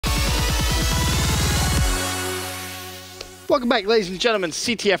Welcome back, ladies and gentlemen.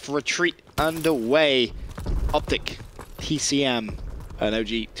 CTF retreat underway. OpTic, TCM, an OG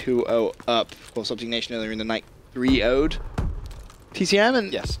 2-0 up. Of course, OpTic Nation earlier in the night 3-0'd TCM,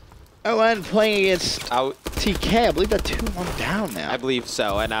 and yes, ON playing against TK. I believe they're 2-1 down now. I believe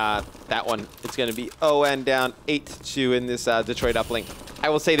so, and that one, it's going to be ON down 8-2 in this Detroit uplink. I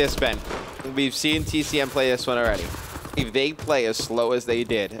will say this, Ben. We've seen TCM play this one already. If they play as slow as they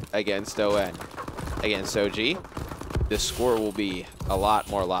did against ON, against OG, the score will be a lot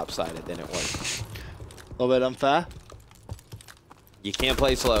more lopsided than it was. A little bit unfair. You can't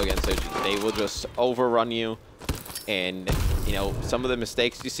play slow against OG. They will just overrun you. And, you know, some of the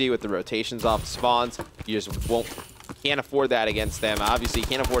mistakes you see with the rotations off spawns, you just can't afford that against them. Obviously, you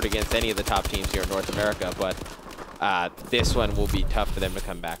can't afford it against any of the top teams here in North America, but this one will be tough for them to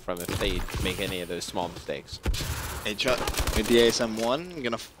come back from if they make any of those small mistakes. H-Shot with the ASM-1,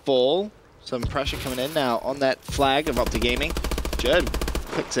 gonna fall. Some pressure coming in now on that flag of OpTic Gaming. Judd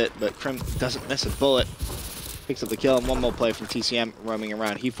picks it, but Krim doesn't miss a bullet. Picks up the kill, and one more play from TCM roaming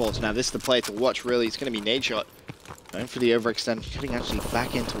around. He falls now. This is the play to watch, really. It's going to be nade shot. Going for the overextend, cutting actually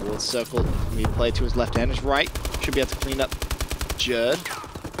back in towards circle. He play to his left and his right. Should be able to clean up Judd.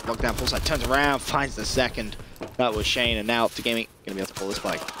 Lockdown full side, turns around, finds the second. That was Shane, and now OpTic Gaming going to be able to pull this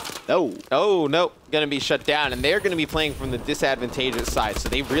flag. No. Oh, no. Going to be shut down, and they're going to be playing from the disadvantageous side, so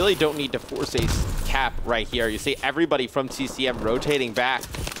they really don't need to force a cap right here. You see everybody from TCM rotating back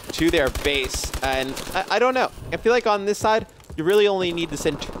to their base, and I don't know. I feel like on this side, you really only need to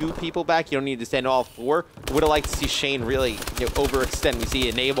send 2 people back. You don't need to send all 4. I would have liked to see Shane really overextend. We see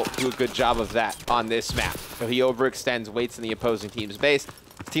Enable do a good job of that on this map. So he overextends, waits in the opposing team's base.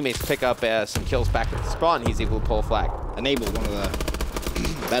 His teammates pick up some kills back at the spawn. He's able to pull a flag. Enable, one of the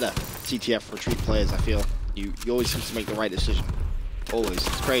better CTF retreat players, I feel. You always seem to make the right decision. Always.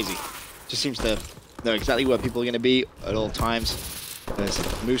 It's crazy. Just seems to know exactly where people are going to be at all times.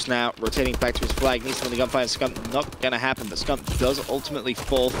 There's Moose now rotating back to his flag. Needs something to gunfire. Scump not going to happen, but Scump does ultimately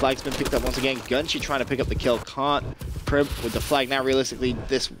fall. Flag's been picked up once again. Gunshi trying to pick up the kill. Can't. Crib with the flag now. Realistically,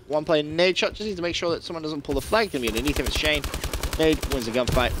 this one play nade shot just needs to make sure that someone doesn't pull the flag. Going to be underneath him. It's Shane. Nade wins the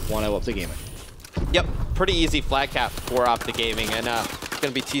gunfight. 1-0 OpTic Gaming. Yep, pretty easy flag cap for OpTic Gaming, and it's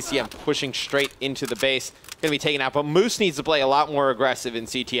going to be TCM pushing straight into the base. Going to be taken out, but Moose needs to play a lot more aggressive in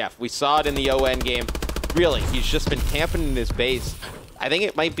CTF. We saw it in the ON game. Really, he's just been camping in his base. I think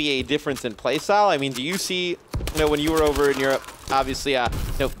it might be a difference in playstyle. I mean, do you see, when you were over in Europe, obviously,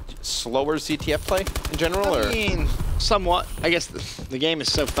 slower CTF play in general? I mean, somewhat. I guess the game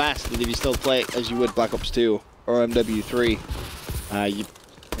is so fast that if you still play it as you would Black Ops 2 or MW3,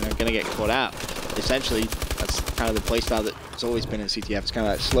 you're going to get caught out. Essentially, that's kind of the playstyle that's always been in CTF. It's kind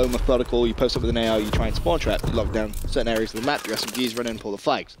of like slow, methodical. You post up with an AR, you try and spawn trap, you lock down certain areas of the map, your SMGs run in and pull the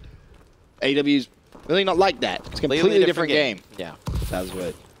flags. AW's really not like that. It's a completely different game. Yeah. That was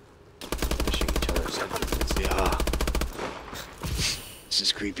weird. Pushing each other. Yeah. This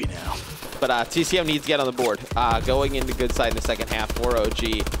is creepy now. But TCM needs to get on the board. Going into good side in the second half for OG.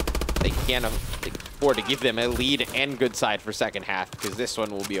 They can't afford to give them a lead and good side for second half, because this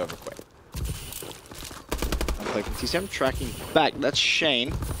one will be over quick. Play from TCM tracking back. That's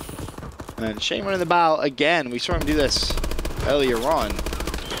Shane. And Shane running the bow again. We saw him do this earlier on.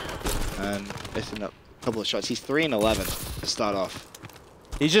 And missing a couple of shots. He's 3-11 to start off.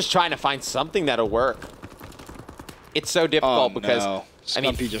 He's just trying to find something that'll work. It's so difficult because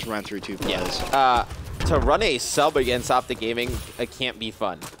Stumpy just ran through 2 players. Yeah. To run a sub against OpTic Gaming, it can't be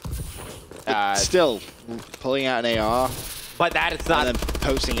fun. Still, pulling out an AR. But that it's not. And then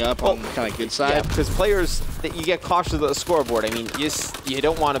posting up on kind of good side. Yeah, because players, you get cautious of the scoreboard. I mean, you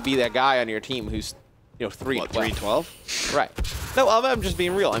don't want to be that guy on your team who's, 3-12. 3-12? Right. No, I'm just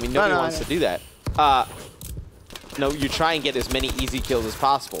being real. I mean, nobody wants to do that. No, you try and get as many easy kills as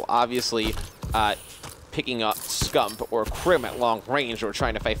possible. Obviously, picking up Scump or Krim at long range or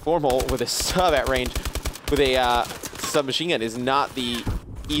trying to fight Formal with a sub at range with a submachine gun is not the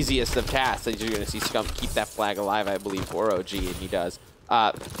easiest of tasks. As you're going to see Scump keep that flag alive, I believe, for OG, and he does.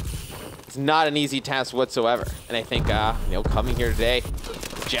 It's not an easy task whatsoever. And I think, coming here today,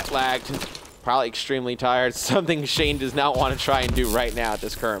 jet-lagged, probably extremely tired, something Shane does not want to try and do right now at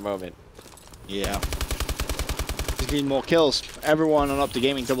this current moment. Yeah. Just need more kills. Everyone on OpTic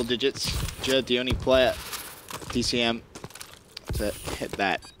Gaming double digits. Judd, the only player, TCM, to hit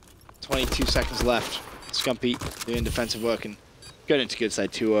that. 22 seconds left. Scumpy doing defensive work and going into good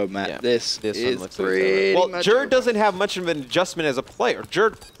side 2-0, Matt. Yeah, this is pretty well, Jerd doesn't have much of an adjustment as a player.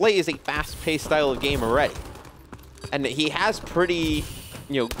 Jerd plays a fast-paced style of game already. And he has pretty,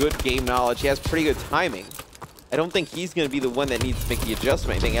 good game knowledge. He has pretty good timing. I don't think he's going to be the one that needs to make the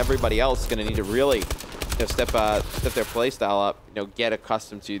adjustment. I think everybody else is going to need to really step their play style up, get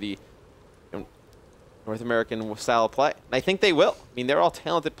accustomed to the North American style of play. And I think they will. I mean, they're all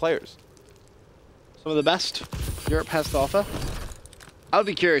talented players. Some of the best Europe has to offer. I would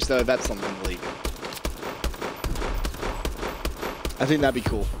be curious, though, if that's something in the league. I think that'd be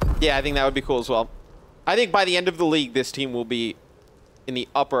cool. Yeah, I think that would be cool as well. I think by the end of the league, this team will be in the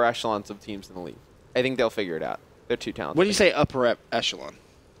upper echelons of teams in the league. I think they'll figure it out. They're too talented. When you say upper echelon,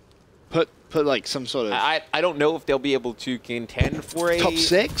 put like some sort of... I don't know if they'll be able to contend for a... Top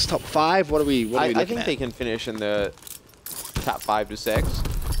 6? Top 5? What are we looking at? I think they can finish in the top 5 to 6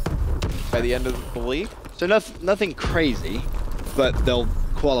 by the end of the league. So nothing crazy, but they'll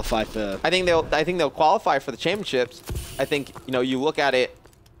qualify for... I think they'll qualify for the championships. I think, you look at it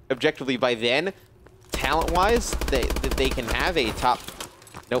objectively by then, talent-wise, they can have a top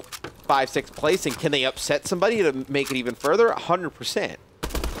 5-6 place, and can they upset somebody to make it even further? 100%.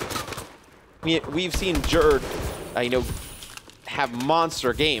 I mean, we've seen Jerd, have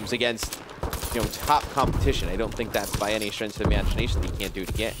monster games against, top competition. I don't think that's by any stretch of the imagination that he can't do it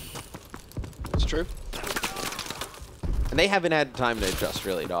again. It's true. And they haven't had time to adjust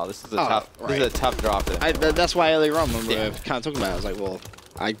really at all. This is a this is a tough draw for them. That's why earlier on when we were kind of talking about it, I was like, well,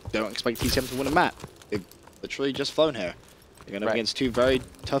 I don't expect TCM to win a map. They've literally just flown here. They're going up against two very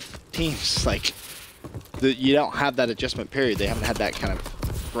tough teams. Like, you don't have that adjustment period. They haven't had that kind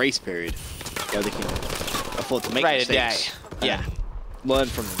of grace period. They can afford to make mistakes. Yeah. Learn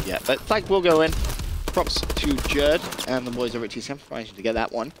from them yet. But Flag will go in. Props to Jerd and the boys over at TCM for managing to get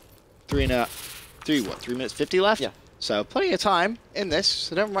that one. 3 minutes 50 left? Yeah. So plenty of time in this,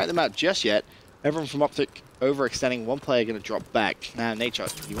 so don't write them out just yet. Everyone from OpTic overextending, one player going to drop back. Now, Nature,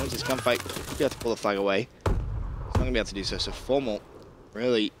 he wants his gunfight, you have to pull the flag away. He's not going to be able to do so. So Formal,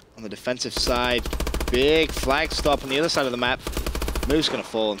 really, on the defensive side, big flag stop on the other side of the map. Move's going to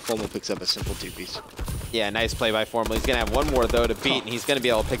fall, and Formal picks up a simple 2-piece. Yeah, nice play by Formal. He's going to have one more, though, to beat, and he's going to be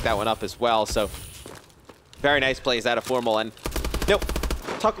able to pick that one up as well. So, very nice plays out of Formal. And,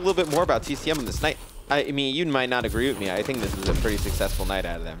 talk a little bit more about TCM on this night. I mean, you might not agree with me. I think this is a pretty successful night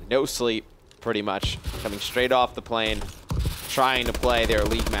out of them. No sleep, pretty much. Coming straight off the plane, trying to play their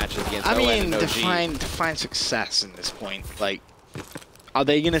league matches against ON and OG. Define success in this point. Like, are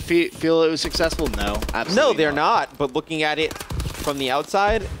they going to feel it was successful? No, absolutely no, they're not. But looking at it from the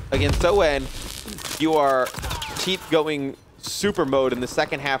outside against ON, you are going super mode in the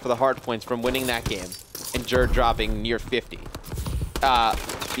second half of the hard points from winning that game, and Jerd dropping near 50.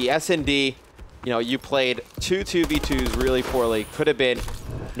 The S&D, you played 2-2v2s really poorly. Could have been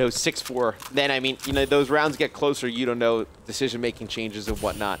 6-4. Then, I mean, those rounds get closer. You don't know decision-making changes and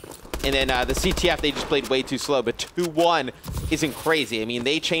whatnot. And then the CTF, they just played way too slow. But 2-1 isn't crazy. I mean,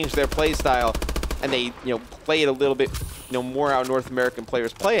 they changed their play style, and they, play it a little bit, more how North American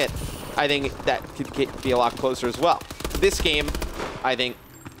players play it. I think that could be a lot closer as well. This game, I think,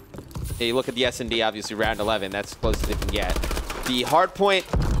 you look at the S&D, obviously, round 11. That's as close as it can get. The hard point,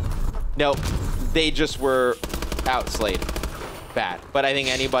 no, they just were outslayed. Bad. But I think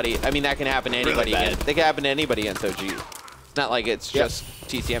anybody, that can happen to anybody. Really they can happen to anybody against OG. It's not like it's just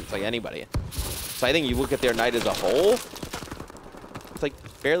TCM, it's like anybody. So I think you look at their night as a whole, it's like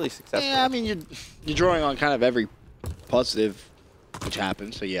fairly successful. Yeah, I mean, you're drawing on kind of every positive which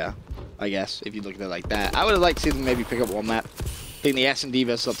happened, so yeah, I guess, if you look at it like that. I would have liked to see them maybe pick up one map. I think the S&D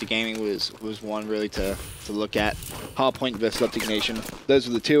versus OpTic Gaming was one really to look at. Hardpoint versus OpTic Nation. Those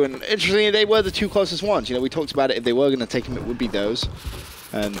were the two, and interestingly, they were the two closest ones. We talked about it. If they were going to take them, it would be those.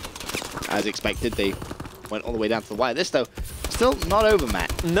 And as expected, they went all the way down to the wire. This, though, still not over,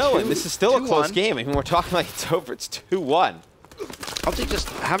 Matt. No, and this is still a close game. I mean, we're talking like it's over. It's 2-1. OpTic just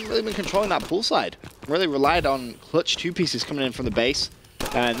haven't really been controlling that pool side. Really relied on clutch 2-pieces coming in from the base.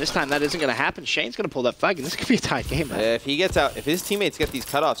 And this time that isn't going to happen. Shane's going to pull that flag, and this could be a tight game, man. If he gets out, if his teammates get these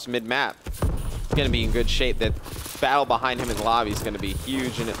cutoffs mid-map, he's going to be in good shape. That battle behind him in the lobby is going to be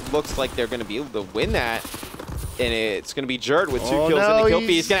huge, and it looks like they're going to be able to win that. And it's going to be Jerd with 2 kills in the kill feed.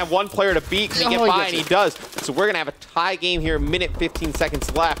 He's going to have one player to beat. Can he get by? And he does. So we're going to have a tie game here. Minute 15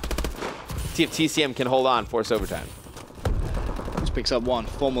 seconds left. See if TCM can hold on, force overtime. Just picks up one.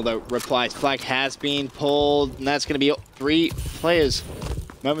 Formal, though, replies. Flag has been pulled, and that's going to be 3 players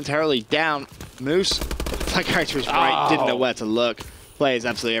momentarily down. Moose, flag character is right, didn't know where to look. Players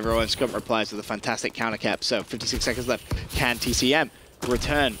absolutely everyone. Scump replies with a fantastic counter cap. So 56 seconds left. Can TCM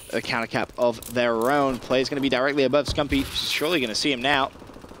return a counter cap of their own? Player's going to be directly above Scumpy. Surely going to see him now.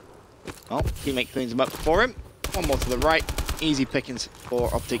 Oh, teammate cleans him up for him. One more to the right. Easy pickings for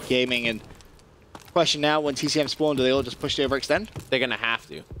OpTic Gaming. And question now, when TCM spawn, do they all just push to overextend? They're going to have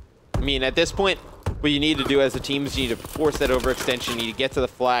to. I mean, at this point, what you need to do as a team is you need to force that overextension. You need to get to the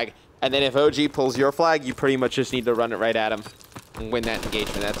flag, And then if OG pulls your flag, you pretty much just need to run it right at him and win that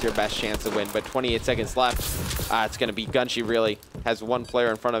engagement. That's your best chance to win. But 28 seconds left. It's going to be Gunchi, really. Has one player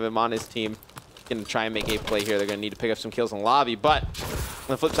in front of him on his team. Going to try and make a play here. They're going to need to pick up some kills in the lobby. But on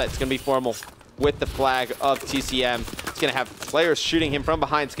the flip side, it's going to be Formal with the flag of TCM. It's going to have players shooting him from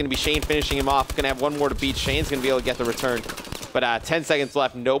behind. It's going to be Shane finishing him off. Going to have one more to beat. Shane's going to be able to get the return. But 10 seconds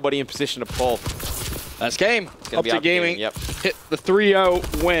left. Nobody in position to pull. Last game. OpTic Gaming yep. hit the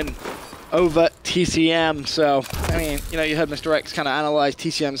 3-0 win over TCM. So, I mean, you know, you heard Mr. X kind of analyze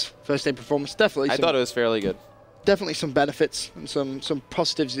TCM's first day performance. Definitely. I thought it was fairly good. Definitely some benefits and some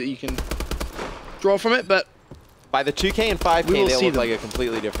positives that you can draw from it, but by the 2K and 5K, they look like a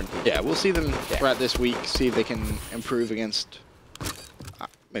completely different team. Yeah, we'll see them throughout this week, see if they can improve against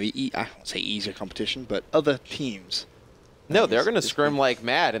maybe, I won't say easier competition, but other teams. No, they're going to scrim like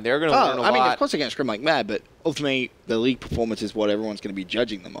mad, and they're going to learn a lot. I mean, of course they're going to scrim like mad, but ultimately, the league performance is what everyone's going to be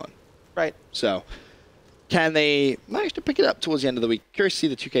judging them on. Right. So, can they manage to pick it up towards the end of the week? Curious to see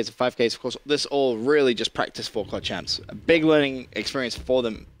the 2Ks and 5Ks. Of course, this all really just practice for Quad Champs. A big learning experience for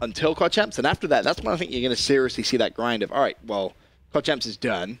them until Quad Champs, and after that, that's when I think you're going to seriously see that grind of, all right, well, Quad Champs is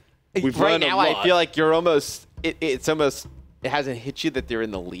done. We've learned a lot. I feel like you're almost, it hasn't hit you that they're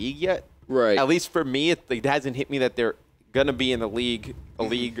in the league yet. Right. At least for me, it hasn't hit me that they're going to be in the league. The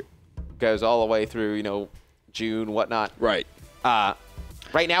league goes all the way through, you know, June, whatnot. Right.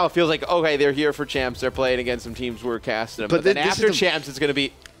 Right now, it feels like, okay, they're here for Champs. They're playing against some teams we're casting them. But then after Champs, it's going to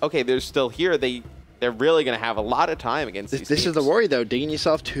be, okay, they're still here. They're really going to have a lot of time against these teams. This is the worry, though, digging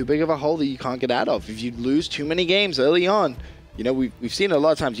yourself too big of a hole that you can't get out of. If you lose too many games early on, you know, we've seen it a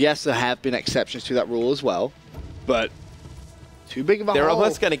lot of times. Yes, there have been exceptions to that rule as well, but too big of a hole. They're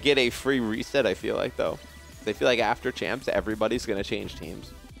almost going to get a free reset, I feel like, though. They feel like after Champs, everybody's going to change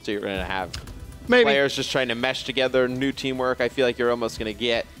teams. So you're going to have players just trying to mesh together, new teamwork. I feel like you're almost going to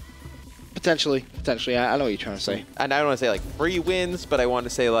get... Potentially. I know what you're trying to say. And I don't want to say, like, free wins, but I want to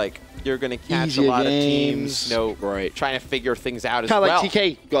say, like, you're going to catch easier a lot games. of teams, you know, right, trying to figure things out as well. Kind of like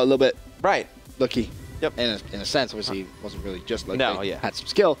TK got a little bit lucky. Yep. In a sense, obviously, wasn't really just lucky. No, yeah. Had some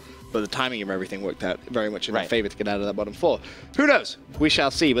skill, but the timing of everything worked out very much in their favor to get out of that bottom four. Who knows? We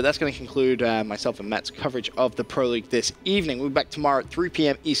shall see. But that's going to conclude myself and Matt's coverage of the Pro League this evening. We'll be back tomorrow at 3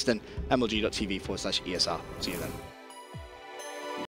 p.m. Eastern, mlg.tv/ESR. See you then.